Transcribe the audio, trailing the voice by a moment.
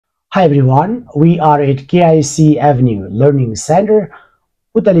Hi everyone, we are at KIEC Avenue Learning Center,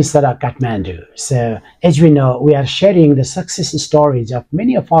 Utalisara, Kathmandu. So as we know, we are sharing the success stories of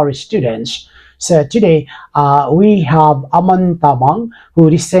many of our students. So today we have Aman who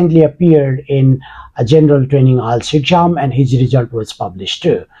recently appeared in a general training IELTS exam and his result was published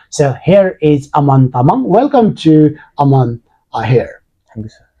too. So here is Aman. Welcome to Aman here. Thank you,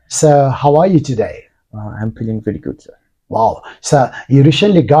 sir. So how are you today? I'm feeling pretty good, sir. Wow. So you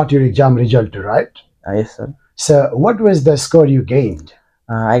recently got your exam result, right? Yes, sir. So what was the score you gained?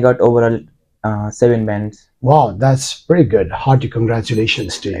 I got overall 7 bands. Wow, that's pretty good. Hearty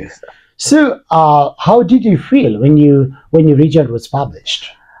congratulations to you. Thanks, sir. So how did you feel when your result was published?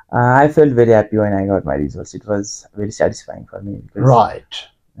 I felt very happy when I got my results. It was very satisfying for me. Right.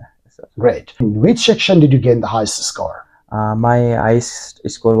 Yes, sir. Great. In which section did you gain the highest score? My highest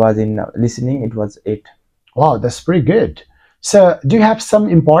score was in listening. It was 8. Wow, that's pretty good. So do you have some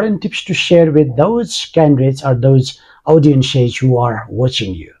important tips to share with those candidates or those audiences who are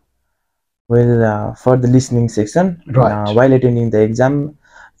watching you? Well, for the listening section, Right. while attending the exam,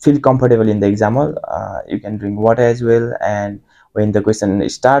 feel comfortable in the exam hall. You can drink water as well, and when the question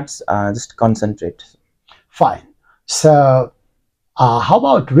starts, just concentrate. Fine. So how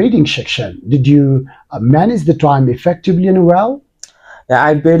about reading section? Did you manage the time effectively and well? Yeah,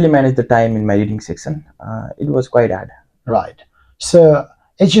 I barely managed the time in my reading section. It was quite hard. Right. So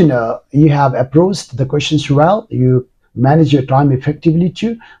as you know, you have approached the questions well. You manage your time effectively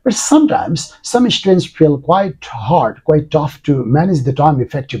too. But sometimes some students feel quite hard, quite tough to manage the time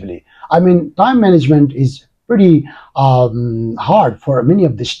effectively. I mean, time management is pretty hard for many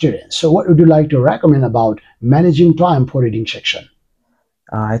of the students. So what would you like to recommend about managing time for reading section?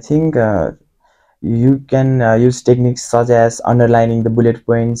 I think you can use techniques such as underlining the bullet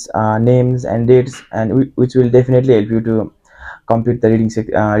points, names and dates, and which will definitely help you to complete the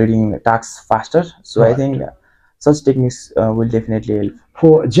reading tasks faster. So Right. I think such techniques will definitely help.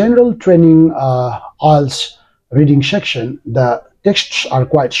 For general training IELTS reading section, the texts are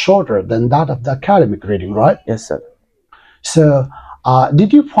quite shorter than that of the academic reading, right? Yes, sir. So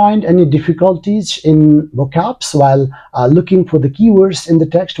did you find any difficulties in vocabs while looking for the keywords in the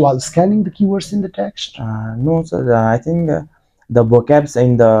text, while scanning the keywords in the text? No, sir. I think the vocabs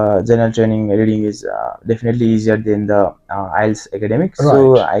in the general training reading is definitely easier than the IELTS academic.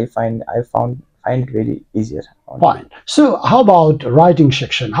 So Right. I find it very easier. Fine. So how about writing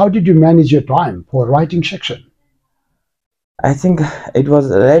section? How did you manage your time for writing section? I think it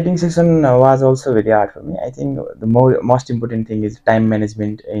was writing section was also very hard for me. I think the most important thing is time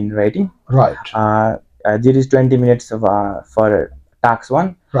management in writing. Right. There is 20 minutes of for task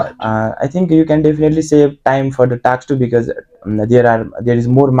 1. Right. I think you can definitely save time for the task 2 because there is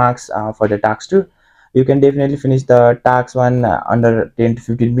more marks for the task 2. You can definitely finish the task 1 under 10 to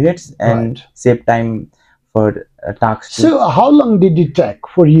 15 minutes and Right. save time for task 2. So how long did it take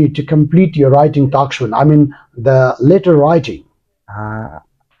for you to complete your writing task one? I mean, the letter writing.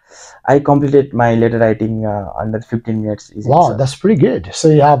 I completed my letter writing under 15 minutes. Wow, sir. that's pretty good. So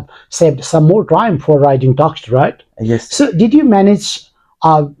you have saved some more time for writing text, right? Yes. So did you manage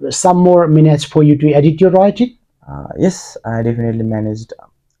some more minutes for you to edit your writing? Yes, I definitely managed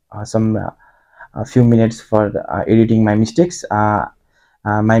a few minutes for editing my mistakes.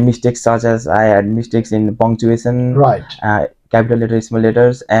 My mistakes such as I had mistakes in punctuation, Right. Capital letters, small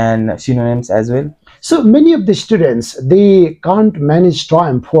letters, and synonyms as well. So many of the students, they can't manage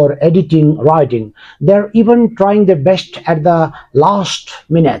time for editing writing. They're even trying their best at the last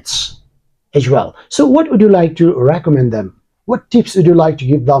minutes as well. So what would you like to recommend them? What tips would you like to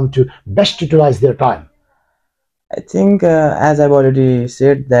give them to best utilize their time? I think as I've already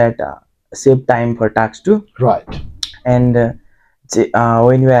said that save time for task 2. Right. And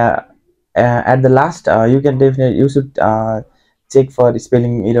when you are at the last, you should check for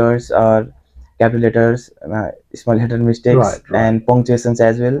spelling errors or capital letters, small letter mistakes, Right. and punctuations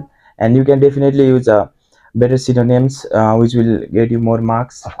as well. And you can definitely use better synonyms, which will get you more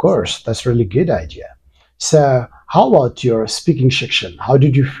marks. Of course, that's really good idea. So how about your speaking section? How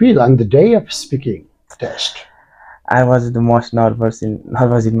did you feel on the day of speaking test? I was the most nervous in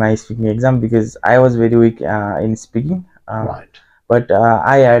my speaking exam because I was very weak in speaking. Right. But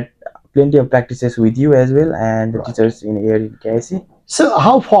I had plenty of practices with you as well and the Right. teachers in here in KIEC. So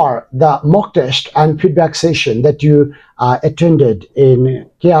how far the mock test and feedback session that you attended in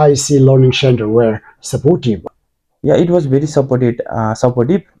KIEC Learning Center were supportive? Yeah, it was very supportive.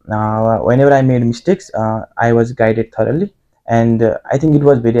 Whenever I made mistakes, I was guided thoroughly, and I think it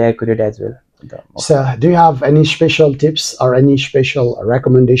was very accurate as well. So do you have any special tips or any special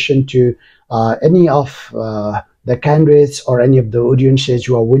recommendation to any of the candidates or any of the audiences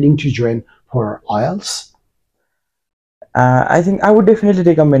who are willing to join for IELTS? I think I would definitely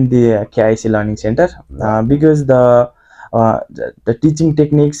recommend the KIEC Learning Center because the teaching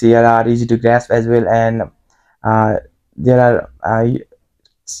techniques here are easy to grasp as well, and there are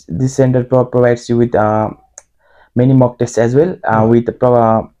this center provides you with many mock tests as well with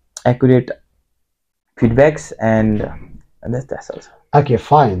accurate feedbacks, and that's also. Okay,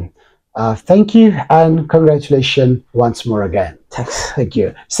 fine. Thank you and congratulations once more again. Thanks. Thank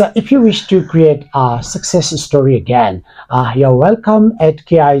you. So if you wish to create a success story again, you're welcome at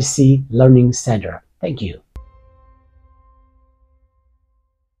KIEC Learning Center. Thank you.